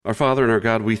Our Father and our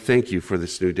God, we thank you for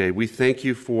this new day. We thank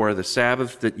you for the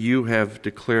Sabbath that you have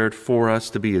declared for us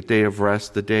to be a day of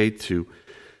rest, the day to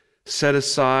set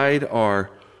aside our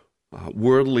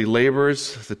worldly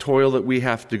labors, the toil that we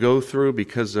have to go through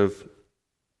because of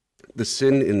the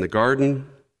sin in the garden.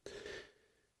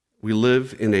 We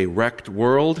live in a wrecked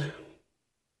world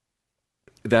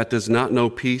that does not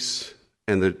know peace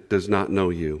and that does not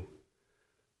know you.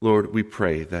 Lord, we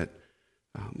pray that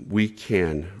we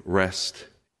can rest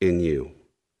in you,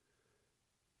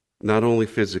 not only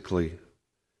physically,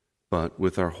 but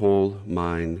with our whole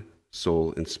mind,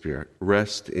 soul, and spirit.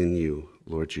 Rest in you,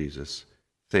 Lord Jesus.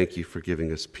 Thank you for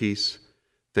giving us peace.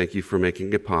 Thank you for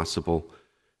making it possible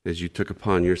as you took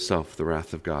upon yourself the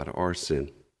wrath of God, our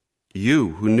sin.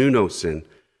 You, who knew no sin,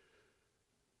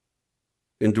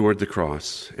 endured the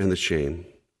cross and the shame,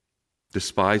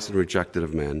 despised and rejected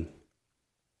of men,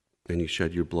 and you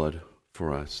shed your blood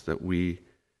for us that we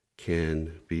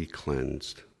can be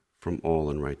cleansed from all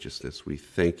unrighteousness. We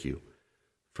thank you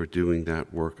for doing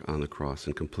that work on the cross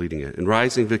and completing it and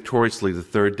rising victoriously the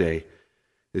third day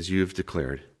as you have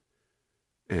declared,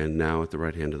 and now at the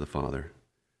right hand of the Father.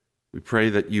 We pray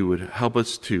that you would help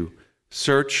us to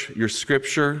search your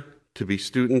scripture, to be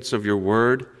students of your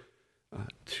word,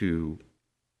 to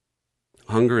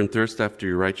hunger and thirst after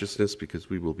your righteousness, because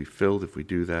we will be filled if we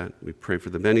do that. We pray for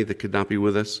the many that could not be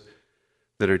with us,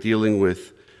 that are dealing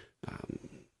with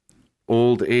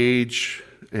old age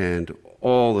and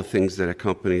all the things that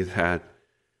accompany that,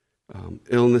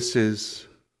 illnesses.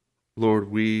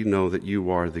 Lord, we know that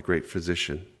you are the great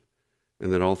physician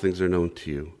and that all things are known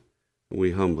to you. And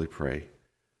we humbly pray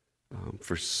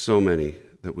for so many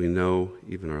that we know,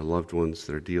 even our loved ones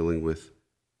that are dealing with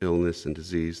illness and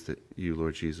disease, that you,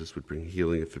 Lord Jesus, would bring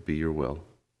healing if it be your will.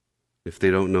 If they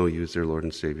don't know you as their Lord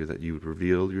and Savior, that you would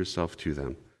reveal yourself to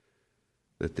them,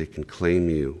 that they can claim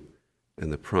you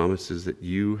and the promises that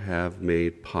you have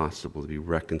made possible to be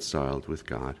reconciled with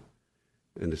God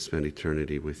and to spend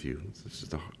eternity with you. This is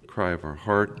the cry of our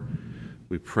heart.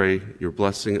 We pray your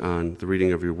blessing on the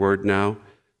reading of your word now,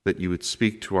 that you would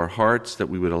speak to our hearts, that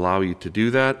we would allow you to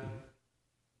do that,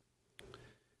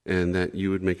 and that you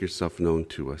would make yourself known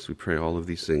to us. We pray all of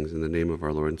these things in the name of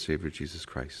our Lord and Savior, Jesus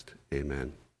Christ.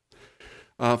 Amen.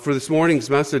 For this morning's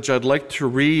message, I'd like to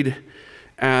read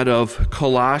out of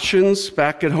Colossians.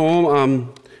 Back at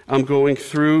home, I'm going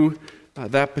through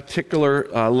that particular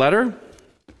letter.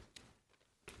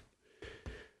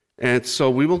 And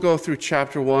so we will go through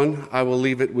chapter 1. I will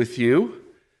leave it with you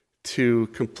to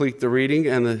complete the reading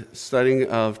and the studying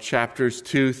of chapters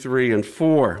 2, 3, and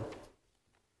 4.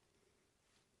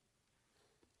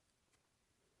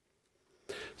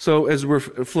 So as we're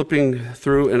flipping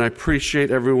through, and I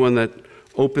appreciate everyone that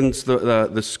opens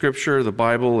the scripture, the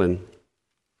Bible, and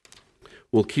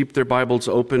will keep their Bibles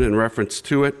open in reference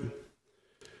to it,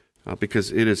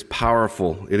 because it is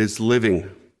powerful, it is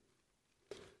living,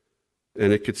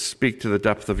 and it could speak to the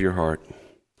depth of your heart.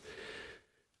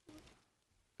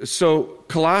 So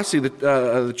Colossae,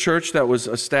 the church that was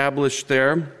established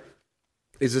there,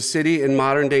 is a city in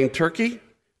modern-day Turkey.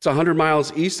 It's 100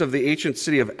 miles east of the ancient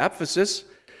city of Ephesus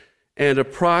and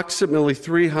approximately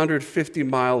 350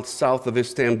 miles south of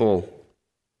Istanbul.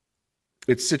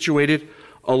 It's situated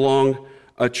along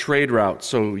a trade route,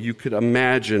 so you could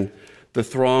imagine the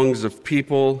throngs of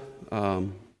people,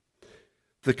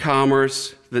 the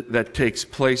commerce that takes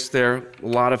place there, a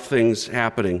lot of things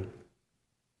happening.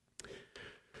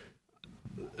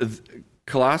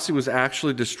 Colossae was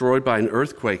actually destroyed by an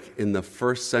earthquake in the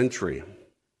 1st century.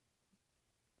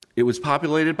 It was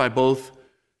populated by both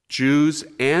Jews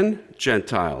and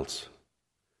Gentiles.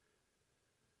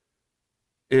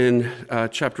 In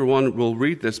chapter 1, we'll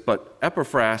read this, but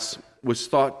Epaphras was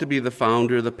thought to be the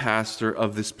founder, the pastor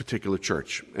of this particular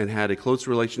church, and had a close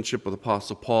relationship with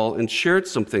Apostle Paul and shared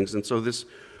some things. And so this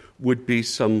would be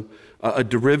a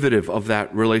derivative of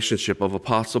that relationship of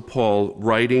Apostle Paul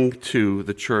writing to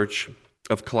the church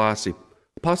of Colossae.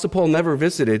 Apostle Paul never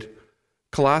visited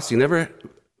Colossae, never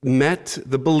met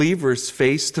the believers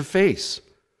face to face.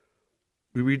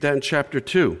 We read that in chapter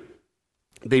 2.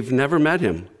 They've never met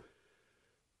him.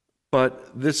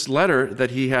 But this letter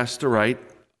that he has to write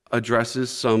addresses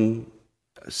some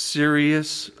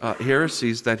serious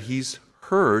heresies that he's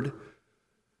heard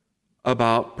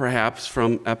about, perhaps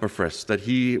from Epaphras, that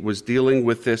he was dealing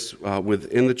with this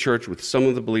within the church with some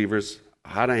of the believers,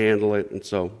 how to handle it. And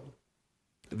so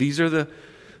these are the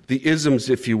isms,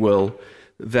 if you will,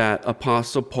 that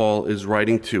Apostle Paul is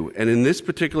writing to. And in this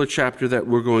particular chapter that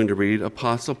we're going to read,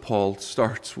 Apostle Paul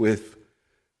starts with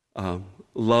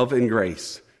love and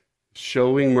grace,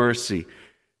 showing mercy,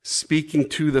 speaking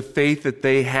to the faith that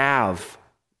they have,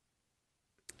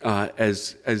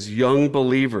 as young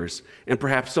believers, and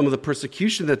perhaps some of the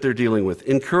persecution that they're dealing with,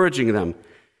 encouraging them.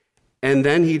 And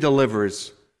then he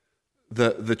delivers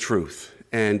the truth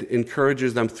and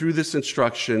encourages them through this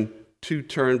instruction to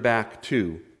turn back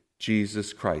to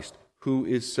Jesus Christ, who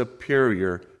is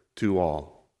superior to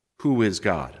all, who is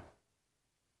God.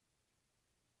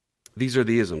 These are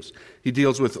the isms. He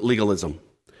deals with legalism.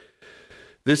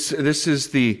 This is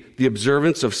the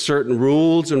observance of certain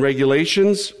rules and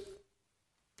regulations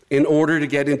in order to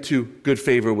get into good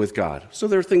favor with God. So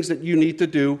there are things that you need to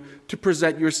do to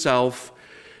present yourself,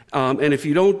 and if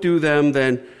you don't do them,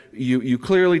 then you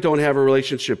clearly don't have a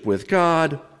relationship with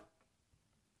God.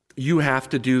 You have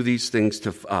to do these things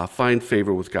to find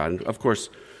favor with God. And of course,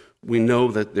 we know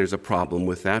that there's a problem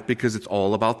with that because it's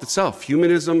all about the self.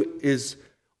 Humanism is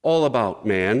all about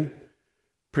man,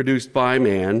 produced by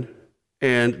man,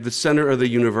 and the center of the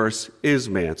universe is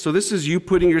man. So this is you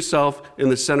putting yourself in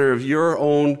the center of your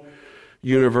own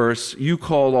universe. You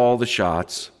call all the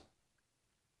shots.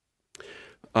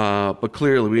 But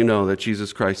clearly we know that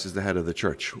Jesus Christ is the head of the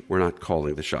church. We're not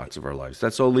calling the shots of our lives.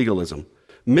 That's all legalism.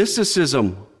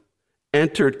 Mysticism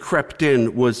crept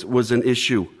in, was an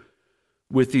issue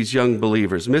with these young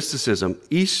believers. Mysticism,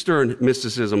 Eastern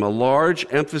mysticism, a large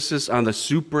emphasis on the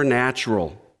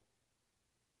supernatural,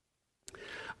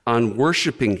 on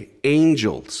worshiping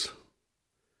angels.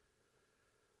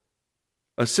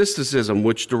 Asceticism,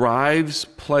 which derives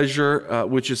pleasure,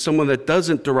 which is someone that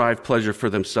doesn't derive pleasure for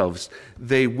themselves.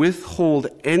 They withhold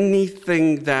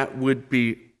anything that would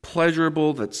be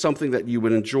pleasurable, that's something that you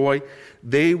would enjoy.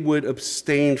 They would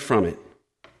abstain from it.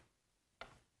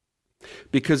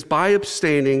 Because by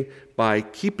abstaining, by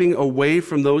keeping away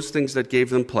from those things that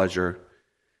gave them pleasure,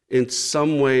 in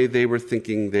some way they were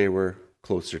thinking they were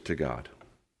closer to God.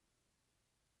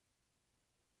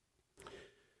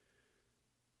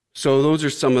 So those are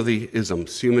some of the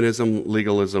isms: humanism,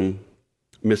 legalism,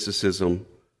 mysticism,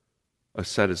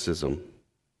 asceticism.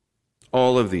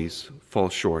 All of these fall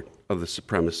short of the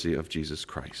supremacy of Jesus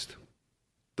Christ.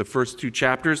 The first two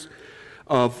chapters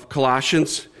of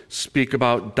Colossians speak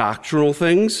about doctrinal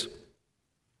things.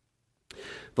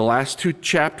 The last two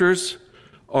chapters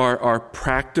are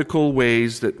practical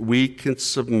ways that we can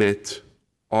submit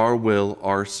our will,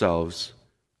 ourselves,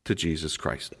 to Jesus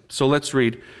Christ. So let's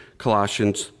read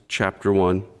Colossians chapter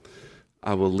 1.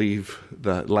 I will leave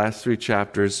the last three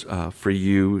chapters for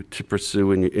you to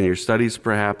pursue in your studies,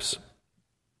 perhaps,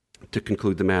 to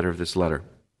conclude the matter of this letter.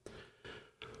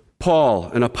 Paul,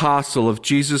 an apostle of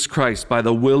Jesus Christ by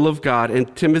the will of God,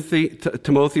 and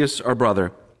Timotheus, our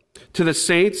brother, to the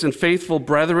saints and faithful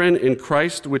brethren in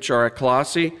Christ which are at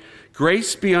Colossae,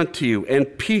 grace be unto you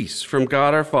and peace from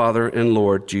God our Father and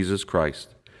Lord Jesus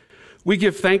Christ. We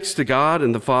give thanks to God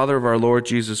and the Father of our Lord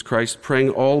Jesus Christ, praying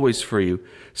always for you,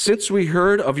 since we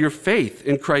heard of your faith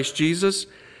in Christ Jesus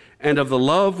and of the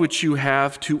love which you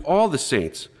have to all the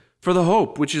saints, for the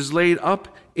hope which is laid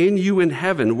up in you in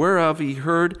heaven, whereof ye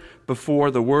heard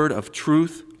before the word of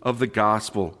truth of the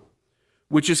gospel,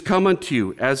 which is come unto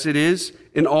you, as it is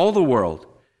in all the world,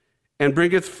 and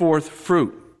bringeth forth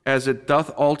fruit, as it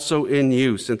doth also in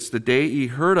you, since the day ye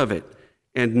heard of it,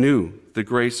 and knew the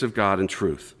grace of God in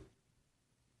truth.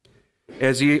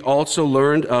 As ye also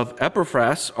learned of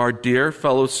Epaphras, our dear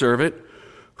fellow servant,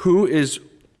 who is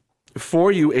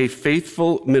for you a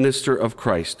faithful minister of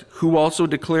Christ, who also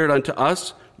declared unto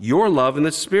us your love in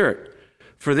the Spirit.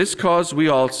 For this cause we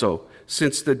also,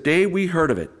 since the day we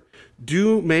heard of it,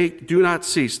 do not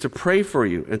cease to pray for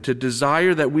you and to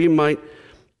desire that you might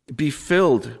be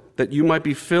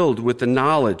filled with the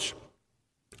knowledge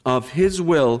of his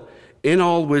will in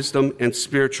all wisdom and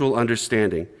spiritual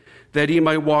understanding, that ye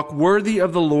might walk worthy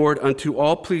of the Lord unto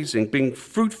all pleasing, being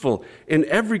fruitful in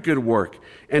every good work,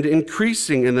 and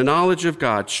increasing in the knowledge of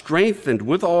God, strengthened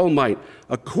with all might,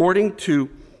 according to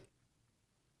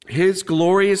his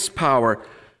glorious power,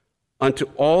 unto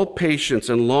all patience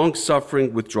and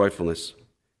long-suffering with joyfulness,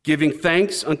 giving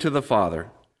thanks unto the Father,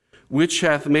 which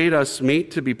hath made us meet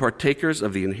to be partakers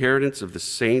of the inheritance of the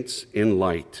saints in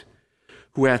light,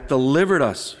 who hath delivered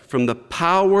us from the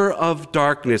power of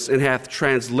darkness and hath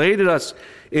translated us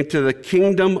into the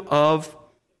kingdom of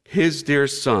his dear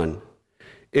Son,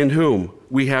 in whom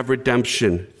we have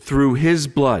redemption through his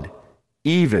blood,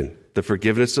 even the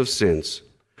forgiveness of sins,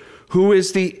 who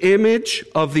is the image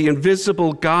of the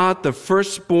invisible God, the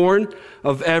firstborn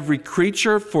of every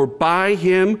creature, for by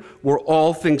him were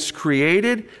all things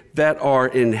created that are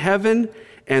in heaven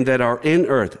and that are in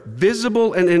earth,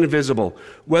 visible and invisible,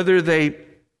 whether they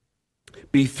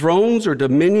be thrones or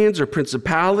dominions or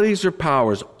principalities or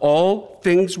powers. All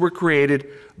things were created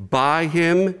by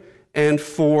him and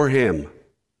for him.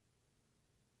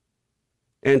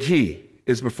 And he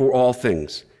is before all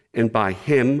things, and by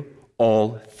him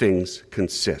all things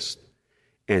consist.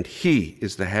 And he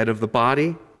is the head of the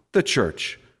body, the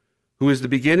church, who is the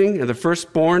beginning and the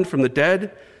firstborn from the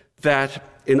dead, that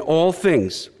in all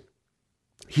things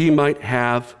he might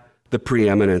have the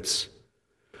preeminence.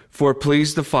 For it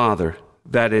pleased the Father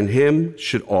that in him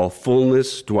should all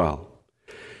fullness dwell.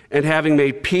 And having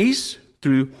made peace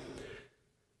through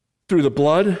the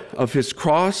blood of his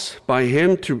cross, by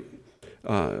him to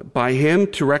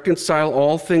reconcile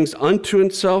all things unto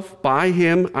himself, by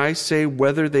him, I say,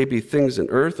 whether they be things in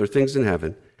earth or things in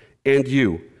heaven, and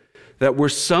you, that were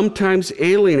sometimes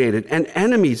alienated and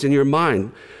enemies in your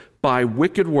mind by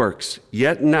wicked works,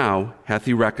 yet now hath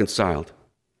he reconciled.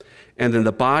 And in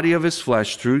the body of his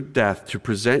flesh through death, to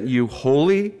present you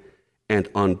holy and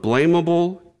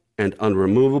unblameable and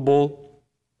unreprovable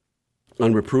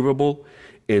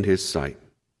in his sight.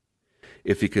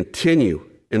 If ye continue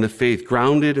in the faith,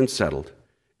 grounded and settled,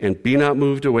 and be not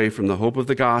moved away from the hope of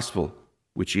the gospel,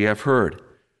 which ye have heard,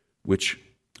 which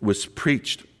was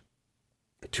preached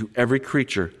to every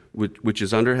creature which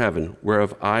is under heaven,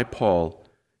 whereof I, Paul,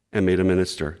 am made a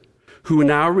minister, who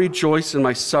now rejoice in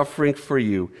my suffering for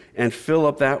you, and fill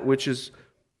up that which is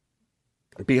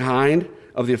behind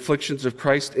of the afflictions of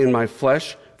Christ in my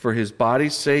flesh, for his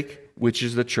body's sake, which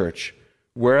is the church,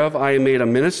 whereof I am made a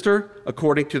minister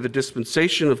according to the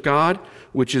dispensation of God,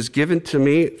 which is given to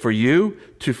me for you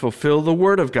to fulfill the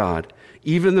word of God,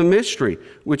 even the mystery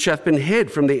which hath been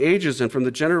hid from the ages and from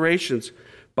the generations,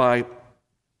 but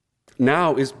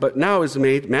now is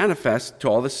made manifest to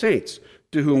all the saints,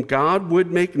 to whom God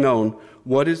would make known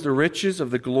what is the riches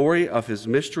of the glory of his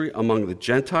mystery among the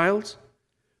Gentiles,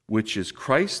 which is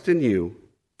Christ in you,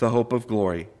 the hope of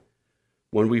glory.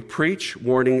 Whom we preach,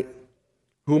 warning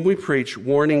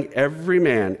every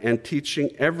man and teaching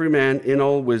every man in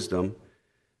all wisdom,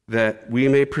 that we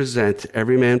may present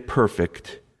every man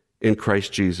perfect in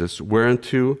Christ Jesus,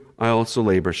 whereunto I also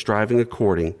labor, striving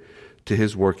according to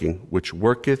his working, which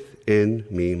worketh in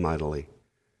me mightily.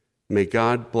 May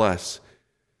God bless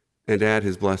and add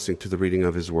his blessing to the reading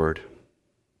of his word.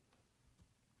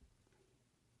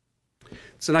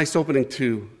 It's a nice opening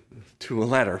to a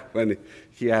letter when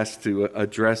he has to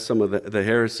address some of the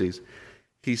heresies.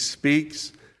 He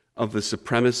speaks of the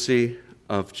supremacy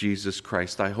of Jesus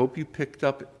Christ. I hope you picked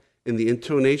up in the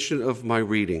intonation of my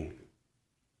reading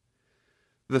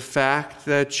the fact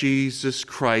that Jesus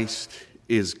Christ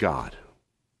is God.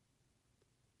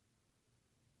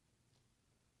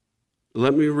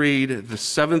 Let me read the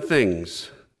 7 things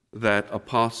that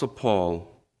Apostle Paul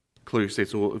clearly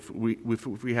states. Well, if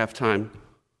we have time,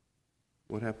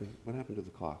 what happened? What happened to the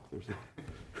clock?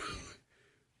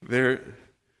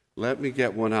 Let me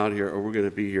get one out here, or we're going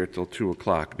to be here till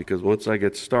 2:00. Because once I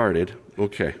get started,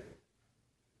 okay,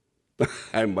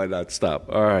 I might not stop.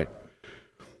 All right.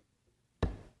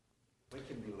 We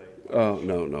can be late. Oh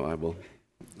no,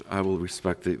 I will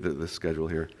respect the schedule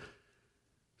here.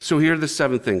 So here are the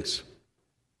 7 things.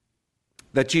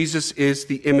 That Jesus is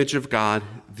the image of God,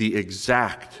 the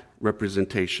exact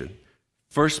representation.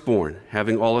 Firstborn,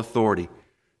 having all authority.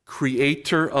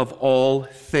 Creator of all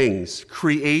things.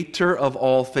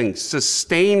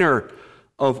 Sustainer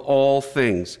of all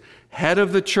things. Head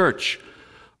of the church.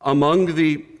 Among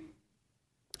the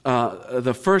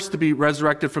first to be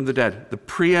resurrected from the dead. The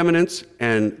preeminence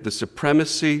and the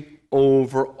supremacy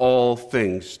over all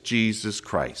things. Jesus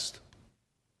Christ.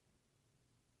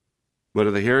 What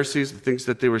are the heresies? The things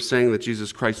that they were saying that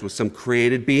Jesus Christ was some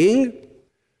created being,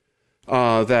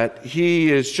 that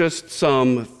he is just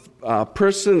some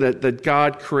person that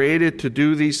God created to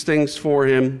do these things for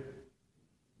him,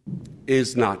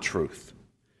 is not truth.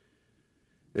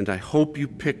 And I hope you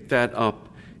picked that up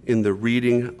in the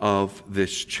reading of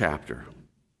this chapter.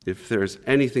 If there's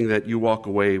anything that you walk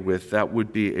away with, that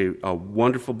would be a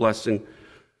wonderful blessing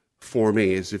for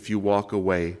me, is if you walk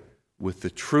away with the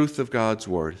truth of God's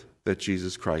word, that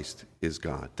Jesus Christ is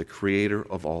God, the creator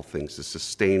of all things, the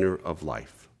sustainer of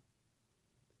life.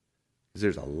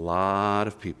 There's a lot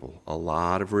of people, a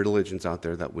lot of religions out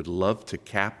there that would love to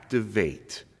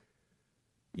captivate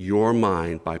your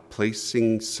mind by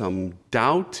placing some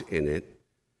doubt in it,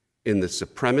 in the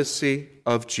supremacy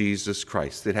of Jesus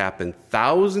Christ. It happened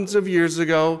thousands of years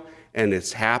ago, and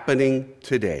it's happening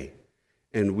today.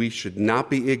 And we should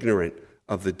not be ignorant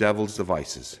of the devil's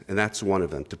devices, and that's one of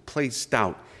them, to place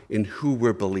doubt in who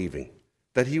we're believing.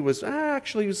 That he was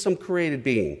actually some created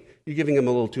being. You're giving him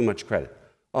a little too much credit.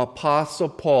 Apostle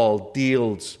Paul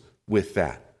deals with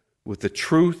that, with the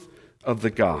truth of the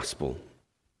gospel.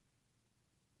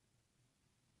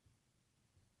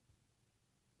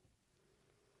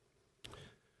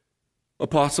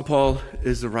 Apostle Paul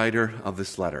is the writer of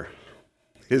this letter.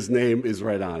 His name is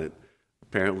right on it.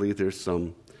 Apparently, there's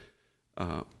some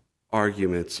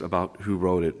arguments about who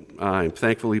wrote it. I'm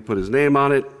thankful he put his name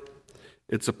on it.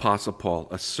 It's Apostle Paul,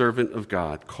 a servant of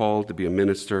God, called to be a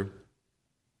minister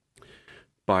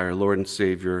by our Lord and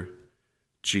Savior,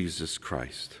 Jesus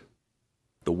Christ.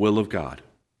 The will of God.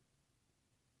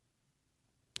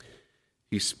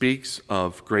 He speaks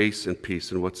of grace and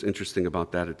peace, and what's interesting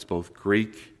about that, it's both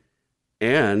Greek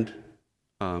and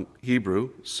Hebrew.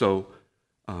 So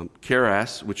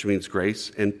charis, which means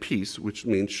grace, and peace, which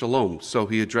means shalom. So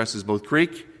he addresses both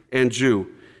Greek and Jew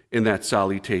in that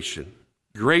salutation.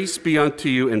 Grace be unto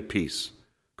you and peace,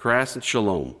 charis and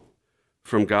shalom,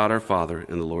 from God our Father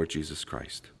and the Lord Jesus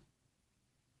Christ.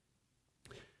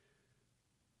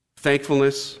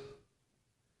 Thankfulness,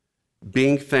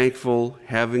 being thankful,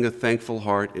 having a thankful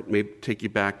heart, it may take you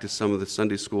back to some of the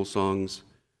Sunday school songs,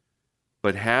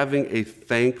 but having a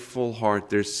thankful heart,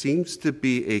 there seems to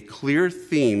be a clear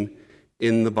theme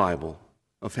in the Bible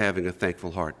of having a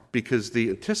thankful heart, because the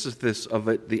antithesis of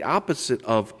it, the opposite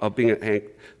of being a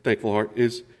thankful heart,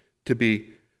 is to be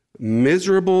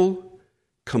miserable,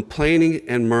 complaining,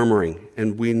 and murmuring.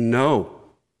 And we know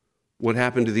what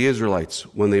happened to the Israelites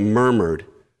when they murmured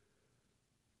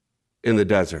in the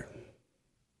desert.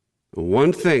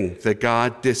 One thing that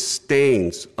God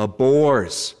disdains,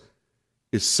 abhors,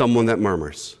 is someone that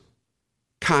murmurs,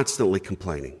 constantly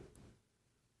complaining.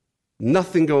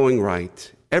 Nothing going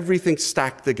right. Everything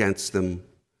stacked against them.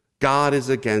 God is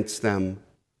against them.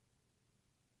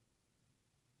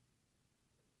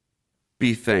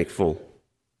 Be thankful.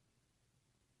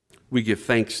 We give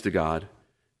thanks to God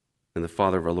and the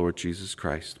Father of our Lord Jesus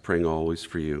Christ, praying always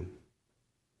for you.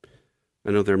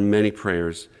 I know there are many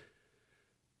prayers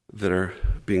that are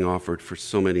being offered for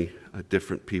so many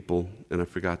different people, and I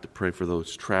forgot to pray for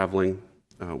those traveling.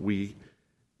 We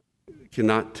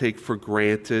cannot take for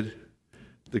granted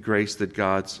the grace that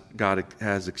God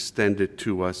has extended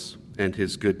to us and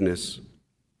his goodness,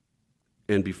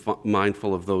 and be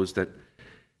mindful of those that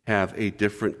have a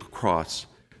different cross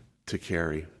to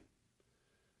carry,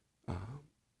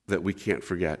 that we can't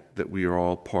forget that we are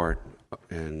all part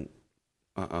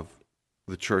of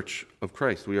the church of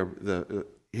Christ. We are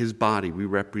his body. We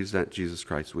represent Jesus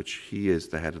Christ, which he is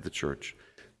the head of the church.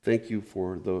 Thank you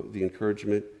for the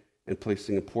encouragement and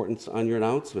placing importance on your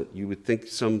announcement. You would think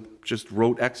some just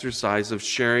rote exercise of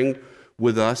sharing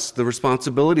with us the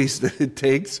responsibilities that it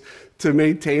takes to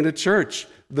maintain a church,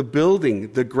 the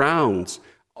building, the grounds,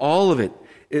 all of it.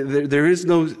 There is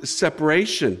no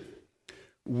separation.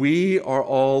 We are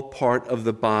all part of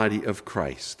the body of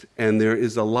Christ, and there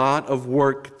is a lot of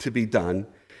work to be done,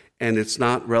 and it's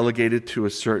not relegated to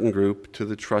a certain group, to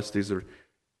the trustees, or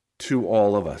to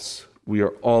all of us. We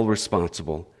are all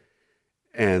responsible.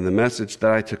 And the message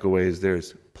that I took away is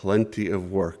there's plenty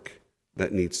of work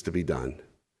that needs to be done.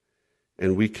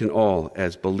 And we can all,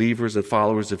 as believers and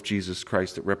followers of Jesus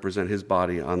Christ that represent his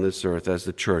body on this earth as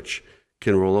the church,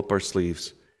 can roll up our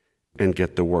sleeves and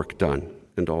get the work done.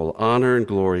 And all honor and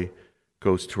glory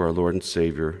goes to our Lord and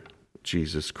Savior,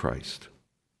 Jesus Christ.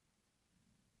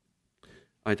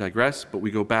 I digress, but we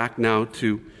go back now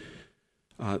to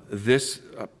this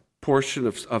portion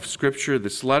of Scripture,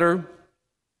 this letter,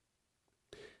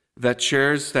 that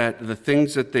shares that the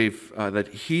things that that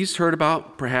he's heard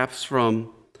about, perhaps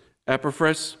from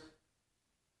Epaphras,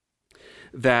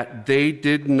 that they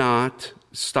did not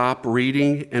stop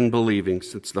reading and believing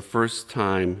since the first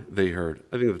time they heard.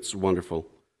 I think that's wonderful.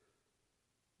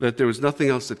 That there was nothing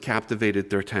else that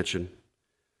captivated their attention.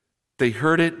 They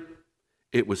heard it.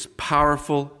 It was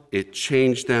powerful. It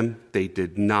changed them. They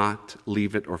did not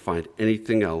leave it or find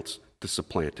anything else to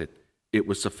supplant it. It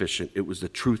was sufficient. It was the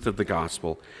truth of the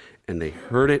gospel. And they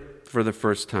heard it for the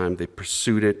first time. They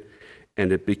pursued it,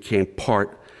 and it became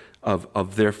part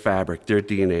of their fabric, their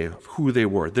DNA, of who they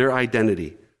were. Their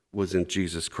identity was in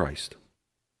Jesus Christ.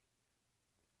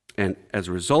 And as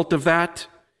a result of that,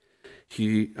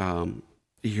 he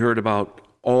heard about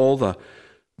all the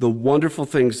wonderful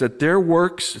things that their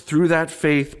works through that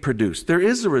faith produced. There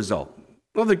is a result.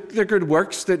 Well, their good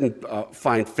works didn't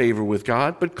find favor with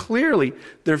God, but clearly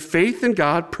their faith in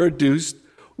God produced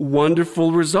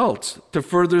wonderful results to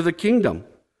further the kingdom.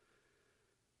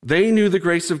 They knew the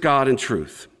grace of God in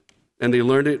truth, and they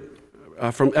learned it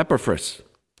from Epaphras,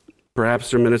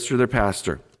 perhaps their minister, their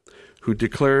pastor, who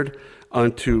declared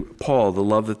unto Paul the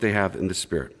love that they have in the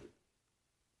Spirit.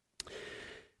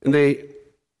 And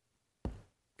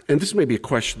this may be a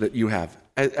question that you have.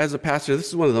 As a pastor, this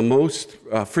is one of the most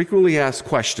frequently asked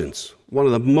questions. One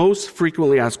of the most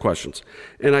frequently asked questions.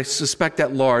 And I suspect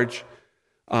at large,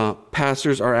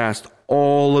 pastors are asked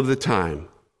all of the time.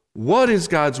 What is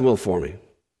God's will for me?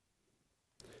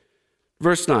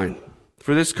 Verse 9,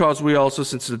 for this cause we also,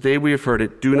 since the day we have heard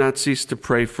it, do not cease to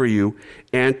pray for you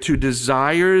and to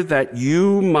desire that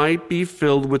you might be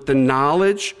filled with the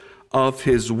knowledge of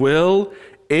his will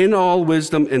in all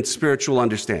wisdom and spiritual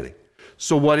understanding.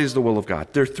 So what is the will of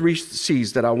God? There are 3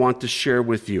 C's that I want to share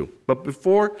with you. But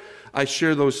before I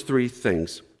share those 3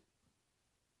 things,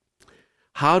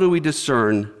 how do we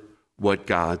discern what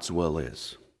God's will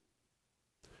is?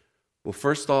 Well,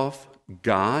 first off,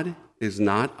 God is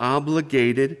not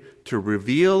obligated to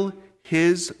reveal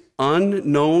his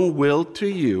unknown will to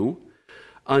you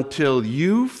until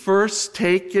you first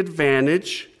take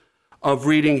advantage of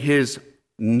reading his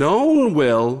known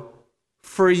will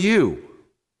for you.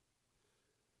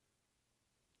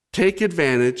 Take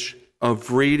advantage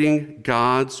of reading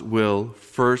God's will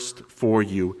first for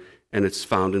you, and it's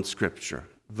found in Scripture,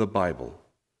 the Bible.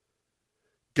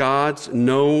 God's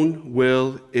known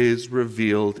will is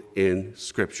revealed in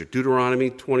Scripture. Deuteronomy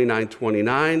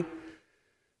 29:29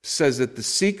 says that the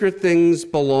secret things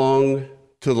belong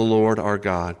to the Lord our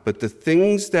God, but the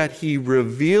things that he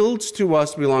reveals to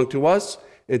us belong to us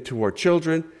and to our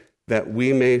children, that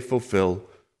we may fulfill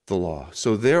the law.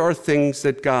 So there are things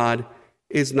that God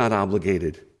is not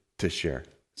obligated to share.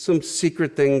 Some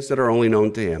secret things that are only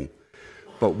known to him.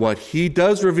 But what he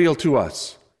does reveal to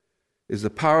us is the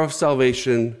power of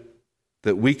salvation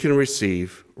that we can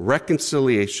receive,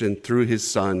 reconciliation through his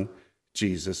Son,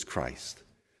 Jesus Christ.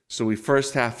 So we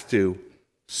first have to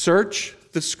search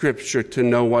the Scripture to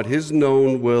know what his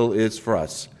known will is for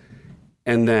us,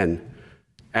 and then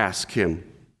ask him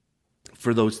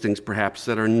for those things perhaps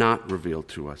that are not revealed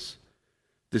to us.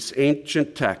 This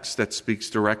ancient text that speaks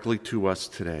directly to us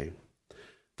today.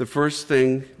 The first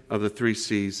thing of the 3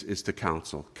 C's is to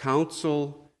counsel.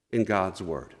 Counsel in God's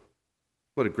Word.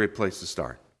 What a great place to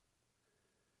start.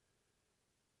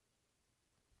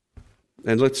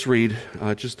 And let's read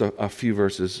just a few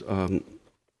verses.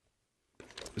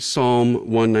 Psalm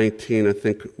 119, I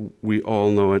think we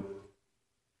all know it.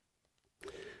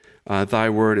 Thy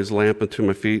word is a lamp unto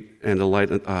my feet, and a light.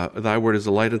 Thy word is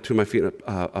a light unto my feet,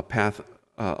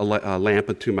 a lamp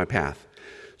unto my path.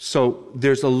 So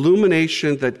there's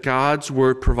illumination that God's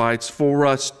word provides for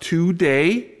us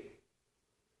today.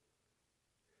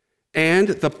 And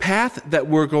the path that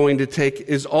we're going to take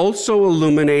is also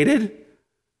illuminated.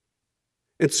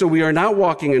 And so we are not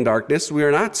walking in darkness. We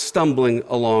are not stumbling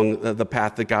along the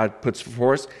path that God puts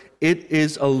before us. It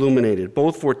is illuminated,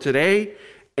 both for today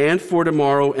and for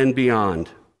tomorrow and beyond.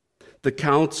 The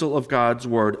counsel of God's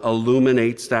word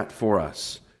illuminates that for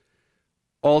us.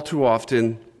 All too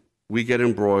often, we get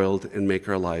embroiled and make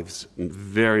our lives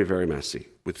very, very messy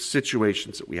with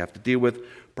situations that we have to deal with,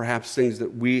 perhaps things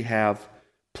that we have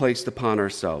placed upon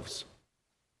ourselves.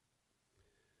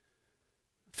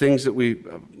 Things that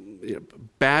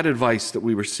bad advice that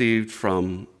we received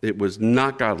from, it was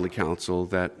not godly counsel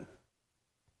that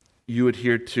you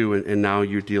adhered to, and now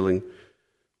you're dealing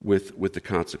with the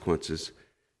consequences.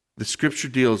 The Scripture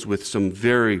deals with some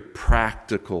very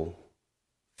practical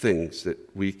things that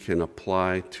we can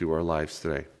apply to our lives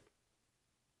today.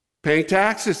 Paying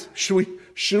taxes.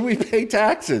 Should we pay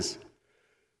taxes?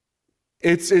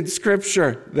 It's in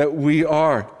Scripture that we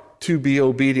are to be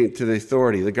obedient to the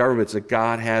authority, the governments that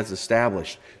God has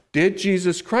established. Did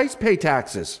Jesus Christ pay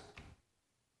taxes?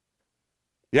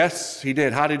 Yes, he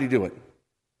did. How did he do it?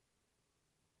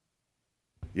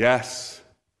 Yes.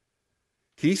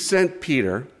 He sent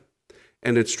Peter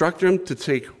and instructed him to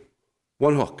take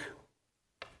one hook,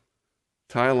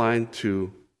 tie a line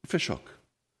to a fish hook,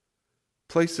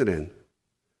 place it in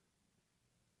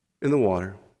the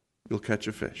water, you'll catch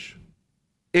a fish.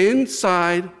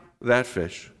 Inside that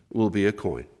fish will be a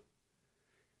coin.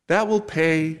 That will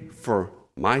pay for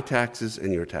my taxes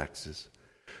and your taxes.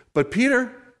 But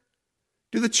Peter,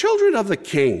 do the children of the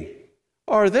king,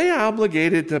 are they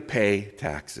obligated to pay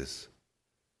taxes?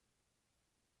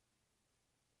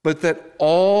 But that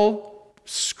all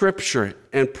Scripture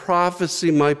and prophecy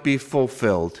might be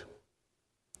fulfilled,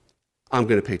 I'm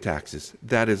going to pay taxes.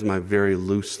 That is my very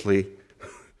loosely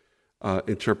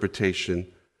interpretation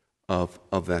of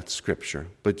that Scripture.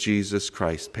 But Jesus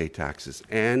Christ paid taxes.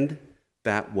 And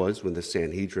that was when the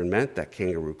Sanhedrin met, that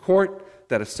kangaroo court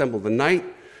that assembled the night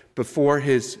before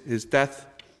his death,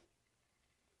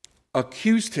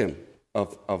 accused him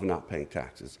of not paying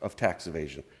taxes, of tax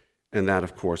evasion. And that,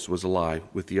 of course, was a lie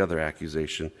with the other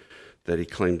accusation that he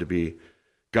claimed to be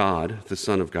God, the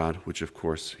Son of God, which, of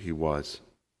course, he was.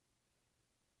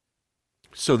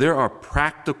 So there are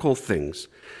practical things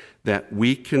that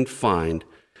we can find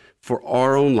for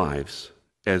our own lives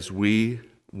as we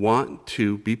want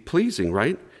to be pleasing,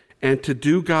 right? And to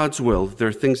do God's will. There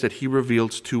are things that he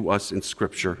reveals to us in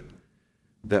Scripture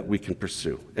that we can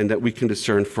pursue and that we can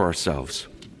discern for ourselves.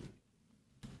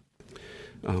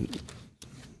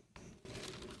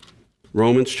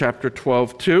 Romans chapter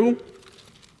 12:2.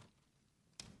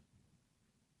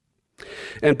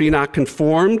 And be not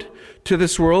conformed to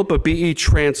this world, but be ye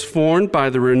transformed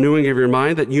by the renewing of your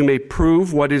mind, that you may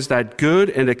prove what is that good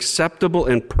and acceptable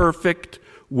and perfect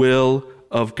will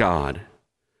of God.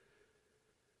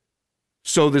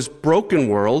 So this broken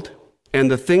world and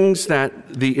the things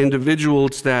that the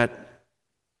individuals that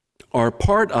are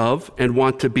part of and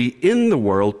want to be in the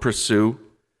world pursue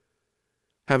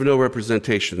have no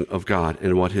representation of God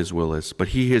and what his will is. But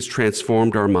he has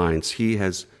transformed our minds. He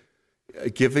has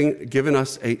given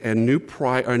us a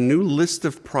new list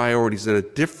of priorities and a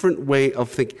different way of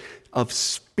thinking of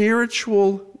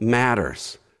spiritual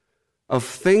matters, of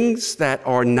things that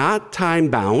are not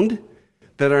time-bound,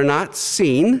 that are not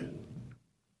seen.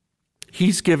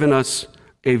 He's given us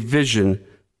a vision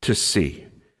to see,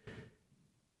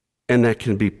 and that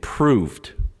can be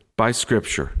proved by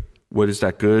Scripture. What is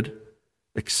that good,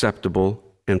 acceptable,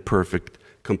 and perfect,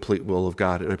 complete will of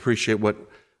God? And I appreciate what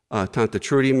Tante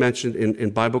Trudy mentioned in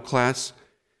Bible class,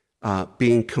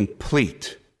 being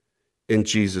complete in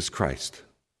Jesus Christ.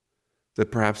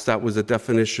 That perhaps that was a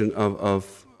definition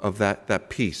of that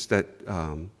peace that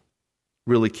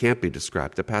really can't be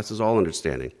described, that passes all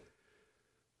understanding.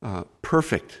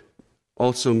 Perfect,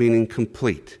 also meaning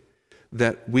complete.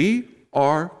 That we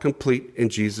are complete in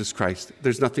Jesus Christ.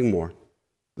 There's nothing more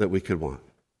that we could want.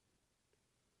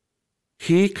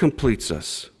 He completes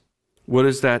us. What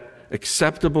is that?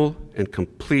 Acceptable and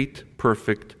complete,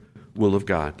 perfect will of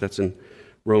God. That's in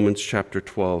Romans chapter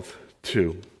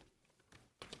 12:2.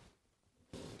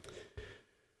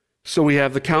 So we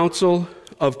have the counsel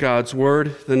of God's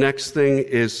word. The next thing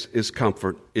is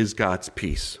comfort, is God's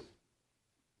peace.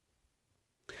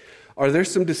 Are there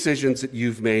some decisions that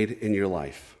you've made in your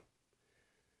life?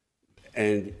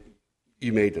 And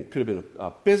you made them. Could have been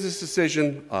a business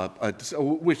decision,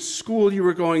 which school you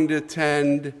were going to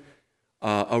attend,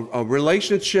 a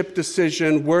relationship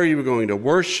decision, where you were going to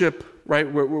worship,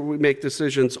 right? Where we make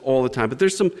decisions all the time. But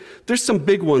there's some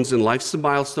big ones in life, some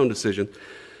milestone decision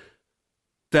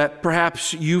that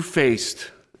perhaps you faced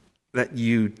that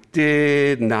you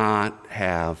did not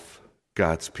have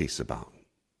God's peace about.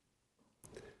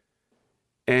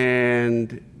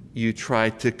 And you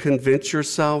tried to convince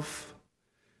yourself,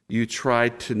 you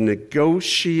tried to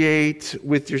negotiate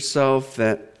with yourself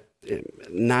that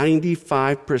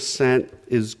 95%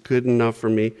 is good enough for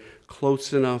me,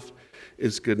 close enough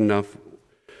is good enough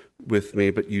with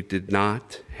me, but you did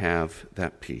not have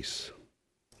that peace.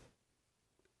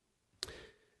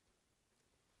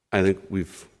 I think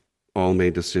we've all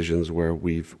made decisions where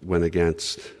we've went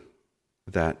against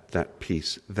that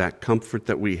peace, that comfort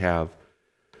that we have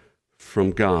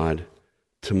from God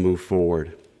to move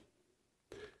forward.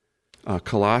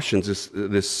 Colossians,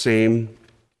 this same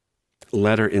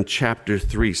letter in chapter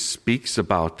 3 speaks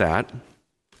about that.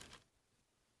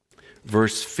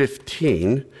 Verse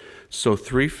 15, so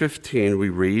 3:15 we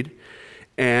read,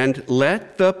 and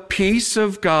let the peace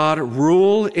of God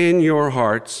rule in your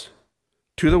hearts,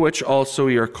 to the which also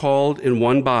ye are called in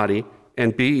one body,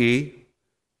 and be ye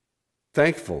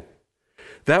thankful.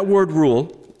 That word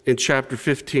rule in chapter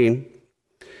 15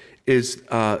 is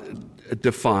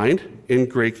defined in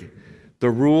Greek, the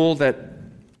rule that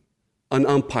an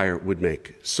umpire would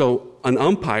make. So an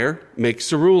umpire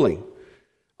makes a ruling.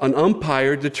 An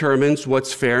umpire determines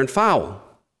what's fair and foul.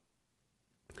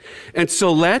 And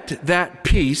so let that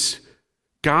peace,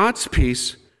 God's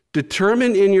peace,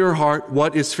 determine in your heart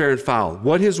what is fair and foul,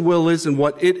 what his will is and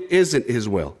what it isn't his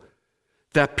will.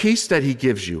 That peace that he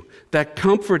gives you, that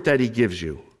comfort that he gives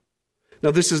you. Now,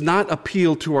 this is not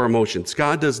appeal to our emotions.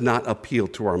 God does not appeal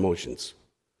to our emotions.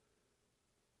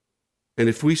 And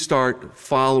if we start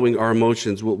following our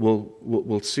emotions,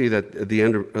 we'll see that at the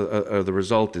end of the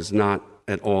result is not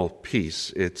at all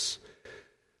peace. It's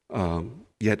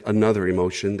yet another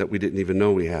emotion that we didn't even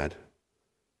know we had.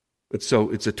 And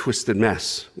so it's a twisted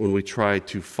mess when we try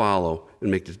to follow and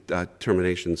make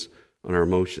determinations on our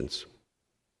emotions.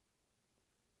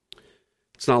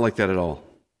 It's not like that at all.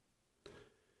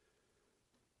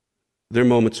 There are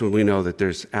moments when we know that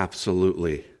there's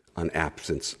absolutely an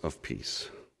absence of peace.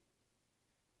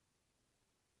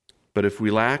 But if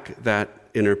we lack that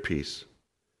inner peace,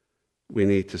 we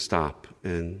need to stop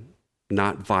and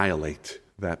not violate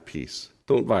that peace.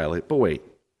 Don't violate, but wait.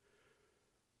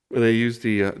 And I use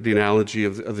the analogy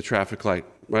of the traffic light,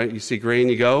 right? You see green,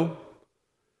 you go.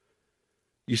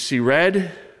 You see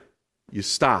red, you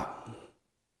stop.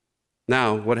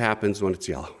 Now, what happens when it's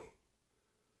yellow?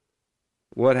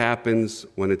 What happens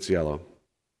when it's yellow?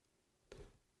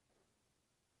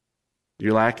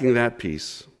 You're lacking that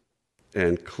peace,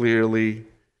 and clearly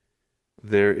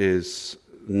there is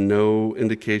no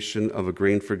indication of a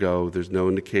green for go. There's no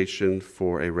indication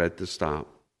for a red to stop.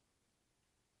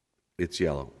 It's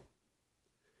yellow.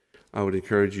 I would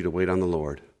encourage you to wait on the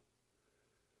Lord.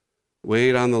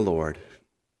 Wait on the Lord.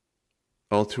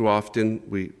 All too often,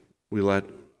 we let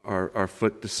our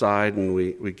foot decide and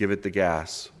we give it the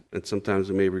gas, and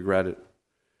sometimes we may regret it.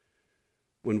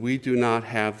 When we do not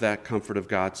have that comfort of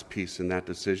God's peace in that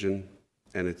decision,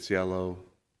 and it's yellow,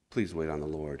 please wait on the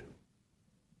Lord.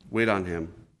 Wait on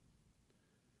Him.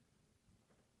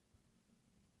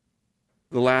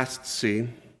 The last C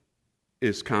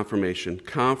is confirmation.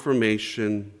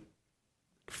 Confirmation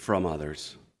from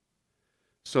others.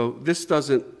 So this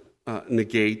doesn't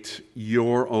negate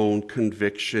your own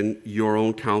conviction, your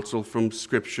own counsel from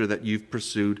Scripture that you've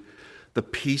pursued, the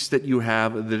peace that you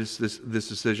have, this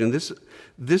decision.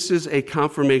 This is a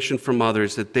confirmation from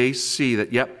others that they see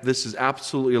that, yep, this is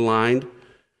absolutely aligned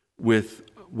with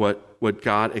what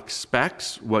God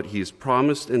expects, what He has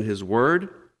promised in His Word,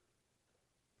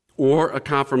 or a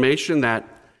confirmation that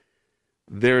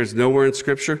there is nowhere in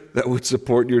Scripture that would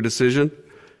support your decision.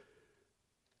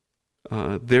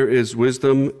 There is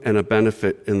wisdom and a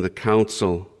benefit in the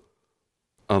counsel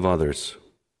of others,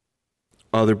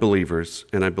 other believers.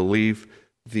 And I believe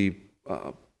the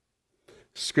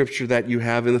Scripture that you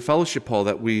have in the fellowship hall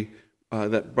that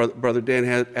that Brother Dan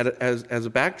had as a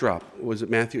backdrop, was it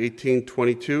Matthew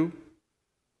 18:22?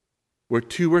 Where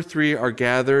 2 or 3 are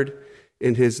gathered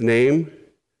in His name,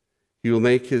 He will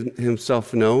make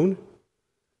Himself known.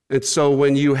 And so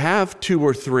when you have 2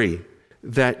 or 3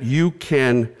 that you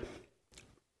can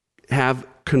have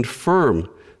confirmed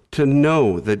to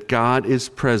know that God is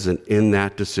present in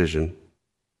that decision.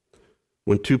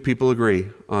 When 2 people agree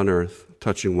on earth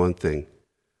touching one thing,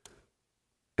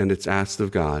 and it's asked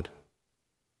of God,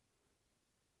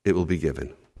 it will be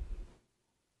given.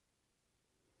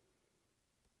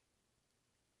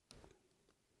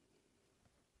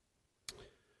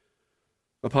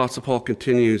 Apostle Paul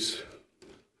continues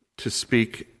to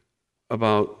speak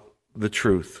about the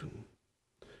truth.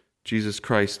 Jesus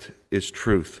Christ is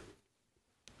truth.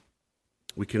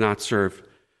 We cannot serve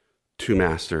 2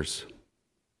 masters.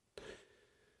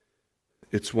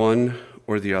 It's one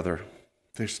or the other.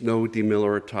 There's no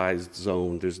demilitarized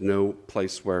zone. There's no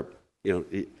place where,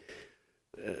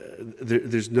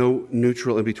 there's no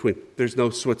neutral in between. There's no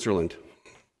Switzerland.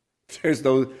 There's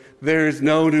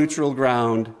no neutral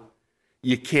ground.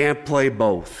 You can't play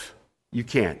both. You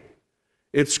can't.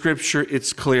 In Scripture,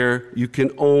 it's clear you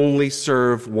can only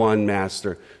serve one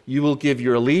master. You will give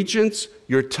your allegiance,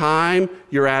 your time,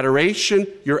 your adoration,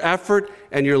 your effort,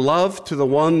 and your love to the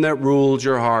one that rules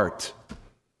your heart.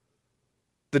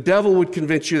 The devil would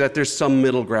convince you that there's some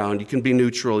middle ground. You can be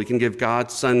neutral. You can give God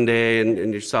Sunday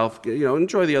and yourself,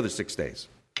 enjoy the other 6 days.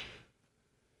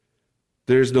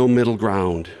 There's no middle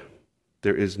ground.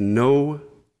 There is no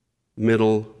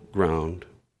middle ground.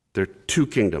 There are 2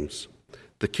 kingdoms.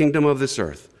 The kingdom of this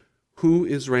earth, who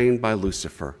is reigned by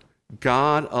Lucifer.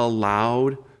 God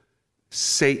allowed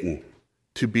Satan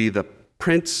to be the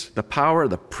prince, the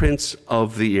prince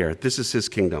of the air. This is his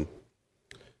kingdom.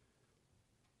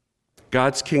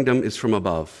 God's kingdom is from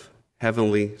above,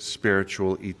 heavenly,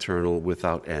 spiritual, eternal,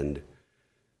 without end.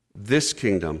 This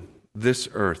kingdom, this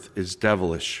earth, is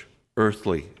devilish,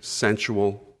 earthly,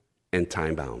 sensual, and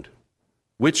time-bound.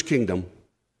 Which kingdom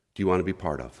do you want to be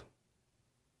part of?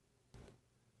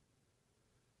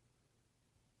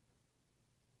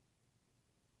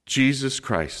 Jesus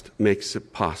Christ makes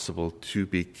it possible to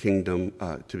be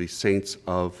saints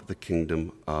of the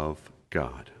kingdom of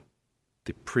God.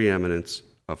 The preeminence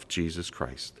of Jesus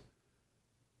Christ,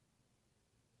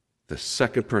 the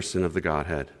second person of the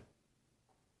Godhead.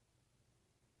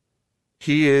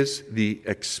 He is the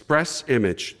express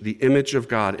image, the image of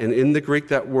God. And in the Greek,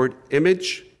 that word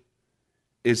image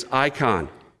is icon.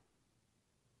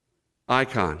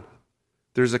 Icon.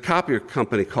 There's a copier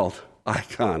company called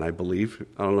Icon, I believe.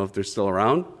 I don't know if they're still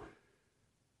around.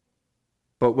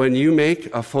 But when you make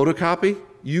a photocopy,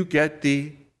 you get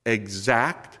the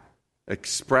exact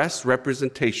express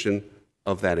representation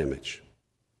of that image.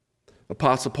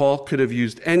 Apostle Paul could have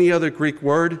used any other Greek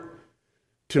word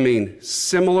to mean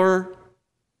similar,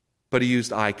 but he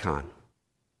used icon.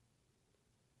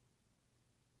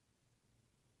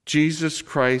 Jesus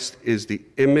Christ is the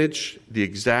image, the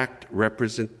exact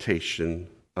representation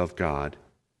of God.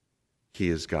 He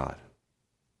is God.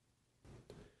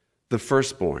 The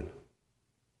firstborn.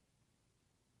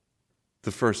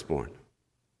 The firstborn.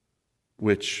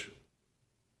 which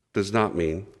does not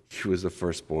mean he was the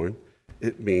firstborn.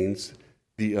 It means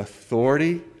the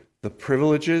authority, the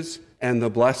privileges, and the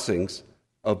blessings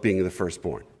of being the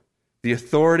firstborn. The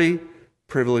authority,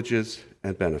 privileges,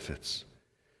 and benefits.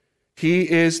 He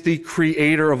is the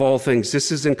creator of all things.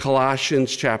 This is in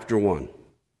Colossians chapter 1.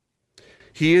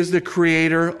 He is the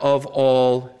creator of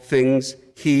all things.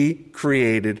 He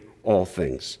created all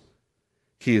things.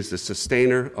 He is the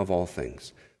sustainer of all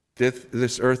things.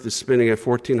 This earth is spinning at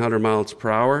 1,400 miles per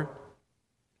hour,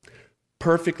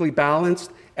 perfectly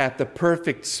balanced at the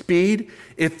perfect speed.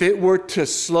 If it were to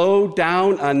slow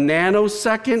down a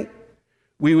nanosecond,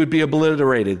 we would be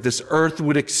obliterated. This earth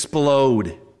would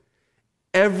explode.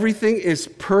 Everything is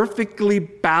perfectly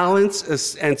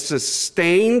balanced and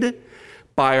sustained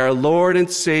by our Lord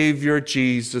and Savior,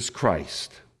 Jesus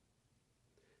Christ.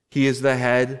 He is the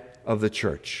head of the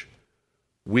church.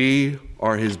 We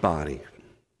are his body.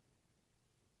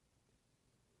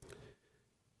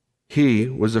 He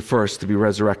was the first to be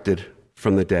resurrected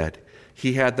from the dead.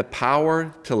 He had the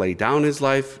power to lay down his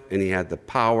life, and he had the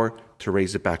power to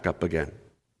raise it back up again.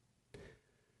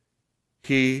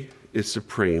 He is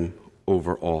supreme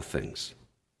over all things.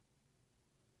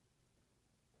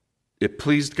 It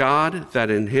pleased God that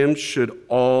in him should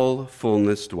all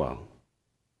fullness dwell.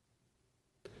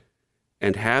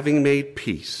 And having made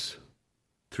peace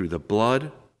through the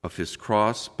blood of his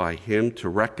cross, by him to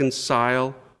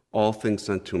reconcile all things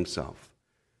unto himself.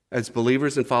 As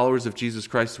believers and followers of Jesus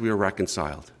Christ, we are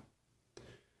reconciled.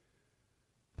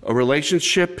 A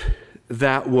relationship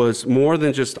that was more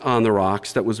than just on the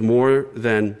rocks, that was more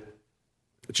than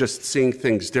just seeing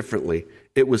things differently.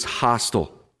 It was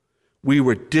hostile. We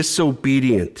were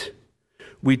disobedient.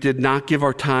 We did not give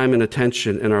our time and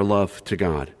attention and our love to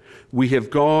God. We have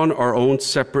gone our own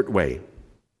separate way.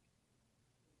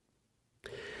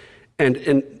 And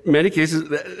in many cases,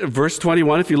 verse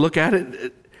 21, if you look at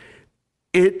it,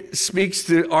 it speaks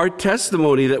to our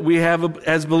testimony that we have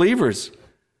as believers,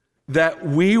 that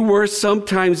we were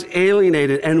sometimes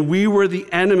alienated and we were the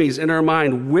enemies in our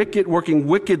mind, working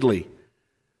wickedly.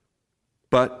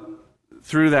 But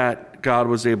through that, God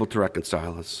was able to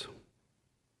reconcile us.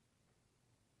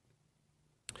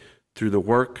 Through the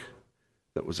work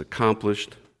that was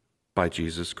accomplished by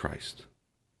Jesus Christ.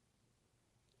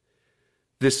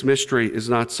 This mystery is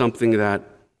not something that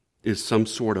is some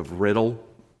sort of riddle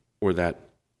or that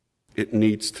it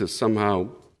needs to somehow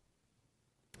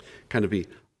kind of be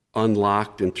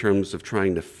unlocked in terms of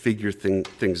trying to figure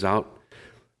things out.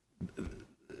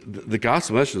 The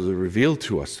gospel message was revealed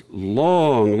to us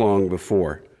long, long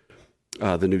before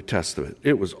the New Testament.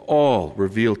 It was all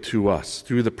revealed to us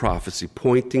through the prophecy,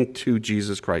 pointing to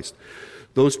Jesus Christ.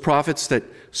 Those prophets that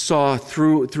saw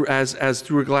through as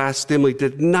through a glass dimly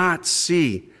did not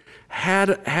see,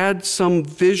 had some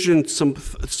vision, some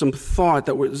thought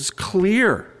that was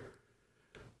clear,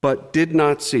 but did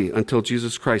not see until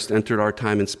Jesus Christ entered our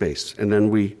time and space. And then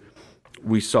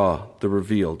we saw the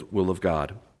revealed will of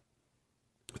God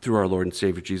through our Lord and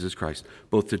Savior Jesus Christ,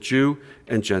 both the Jew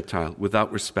and Gentile,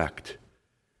 without respect.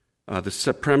 The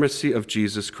supremacy of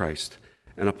Jesus Christ.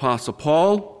 And Apostle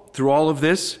Paul, through all of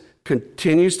this,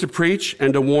 continues to preach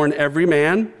and to warn every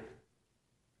man,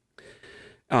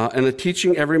 and the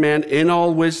teaching every man in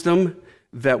all wisdom,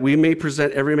 that we may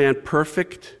present every man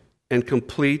perfect and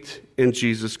complete in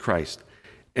Jesus Christ.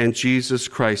 And Jesus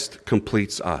Christ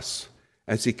completes us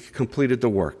as he completed the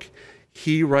work.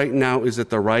 He right now is at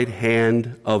the right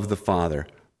hand of the Father,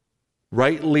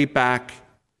 rightly back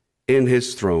in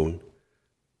his throne,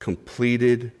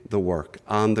 completed the work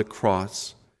on the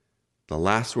cross. The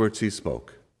last words he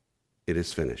spoke, it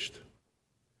is finished.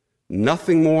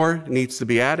 Nothing more needs to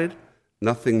be added.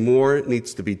 Nothing more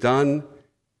needs to be done.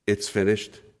 It's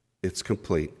finished. It's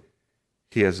complete.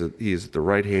 He is at the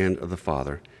right hand of the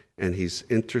Father, and he's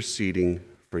interceding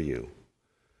for you.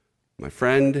 My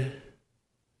friend,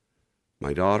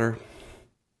 my daughter,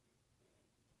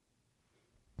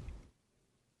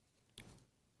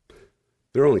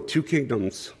 there are only two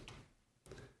kingdoms,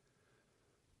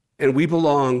 and we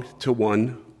belong to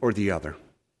one or the other.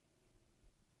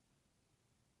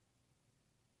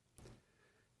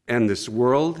 And this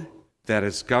world that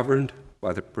is governed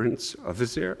by the prince of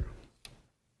this air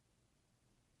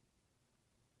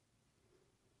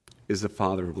is the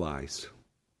father of lies.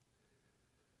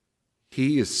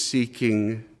 He is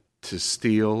seeking to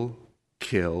steal,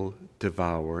 kill,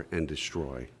 devour, and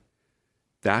destroy.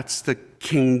 That's the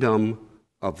kingdom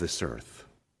of this earth.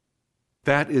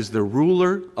 That is the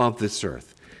ruler of this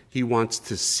earth. He wants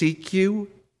to seek you,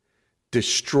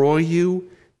 destroy you,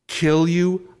 kill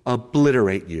you,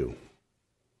 obliterate you.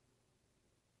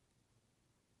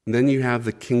 And then you have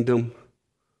the kingdom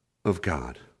of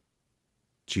God,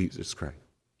 Jesus Christ.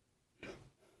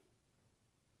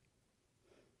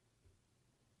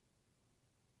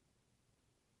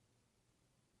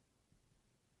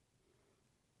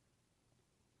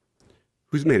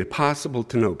 Who's made it possible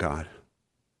to know God.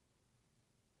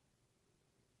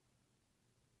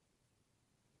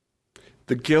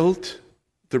 The guilt,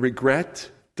 the regret,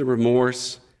 the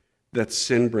remorse that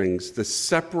sin brings, the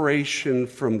separation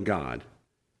from God,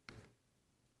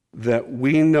 that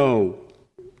we know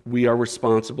we are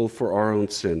responsible for our own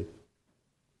sin,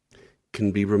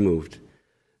 can be removed.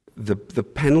 The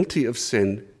penalty of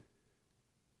sin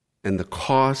and the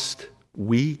cost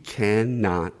we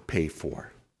cannot pay for.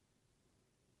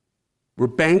 We're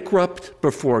bankrupt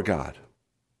before God.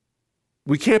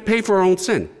 We can't pay for our own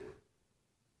sin.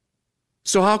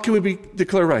 So how can we be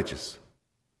declared righteous?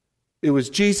 It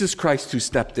was Jesus Christ who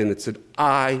stepped in and said,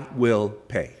 I will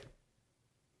pay.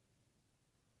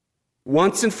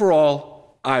 Once and for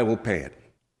all, I will pay it.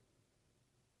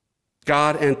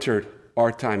 God entered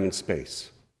our time and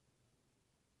space.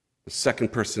 The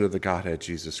second person of the Godhead,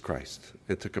 Jesus Christ,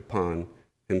 and took upon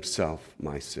himself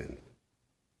my sin,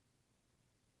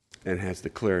 and has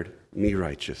declared me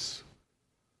righteous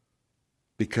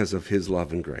because of his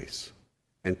love and grace,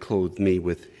 and clothed me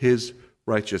with his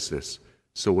righteousness.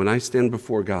 So when I stand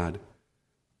before God,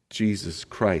 Jesus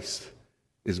Christ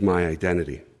is my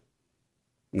identity,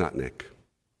 not Nick.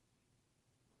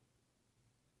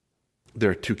 There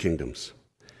are two kingdoms,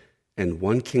 and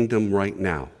one kingdom right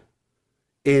now,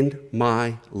 in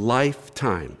my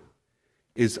lifetime,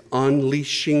 is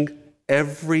unleashing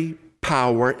every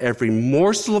power, every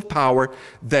morsel of power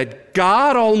that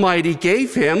God Almighty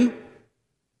gave him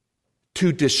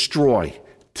to destroy,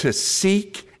 to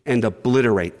seek and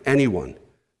obliterate anyone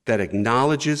that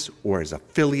acknowledges or is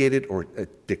affiliated or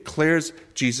declares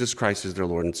Jesus Christ as their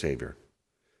Lord and Savior.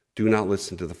 Do not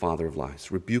listen to the father of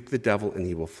lies. Rebuke the devil and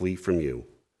he will flee from you.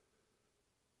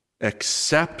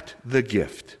 Accept the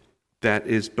gift that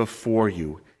is before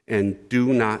you and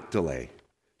do not delay,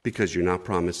 because you're not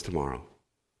promised tomorrow.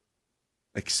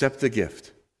 Accept the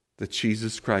gift that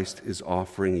Jesus Christ is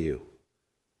offering you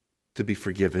to be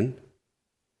forgiven,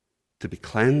 to be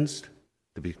cleansed,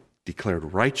 to be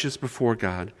declared righteous before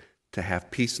God, to have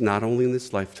peace not only in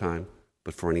this lifetime,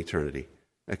 but for an eternity.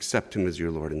 Accept him as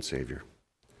your Lord and Savior.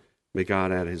 May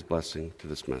God add his blessing to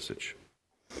this message.